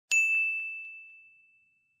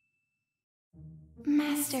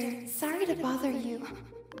Master, sorry to bother you.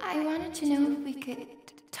 I wanted to know if we could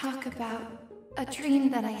talk about a dream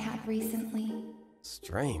that I had recently.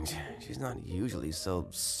 Strange. She's not usually so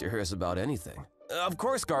serious about anything. Of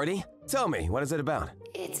course, Garde. Tell me, what is it about?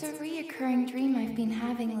 It's a reoccurring dream I've been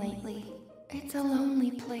having lately. It's a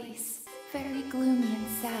lonely place, very gloomy and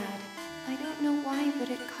sad. I don't know why, but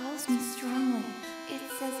it calls me strongly.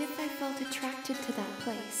 It's as if I felt attracted to that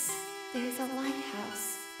place. There's a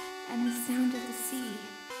lighthouse, and the sound of the sea.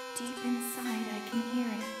 Deep inside, I can hear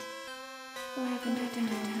it. Lavender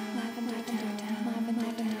Town, Lavender Town,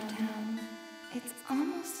 Lavender Town. It's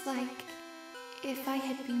almost like if I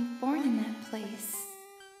had been born in that place.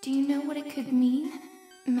 Do you know what it could mean,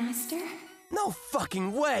 Master? No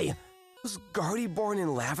fucking way! Was Garde born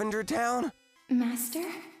in Lavender Town? Master?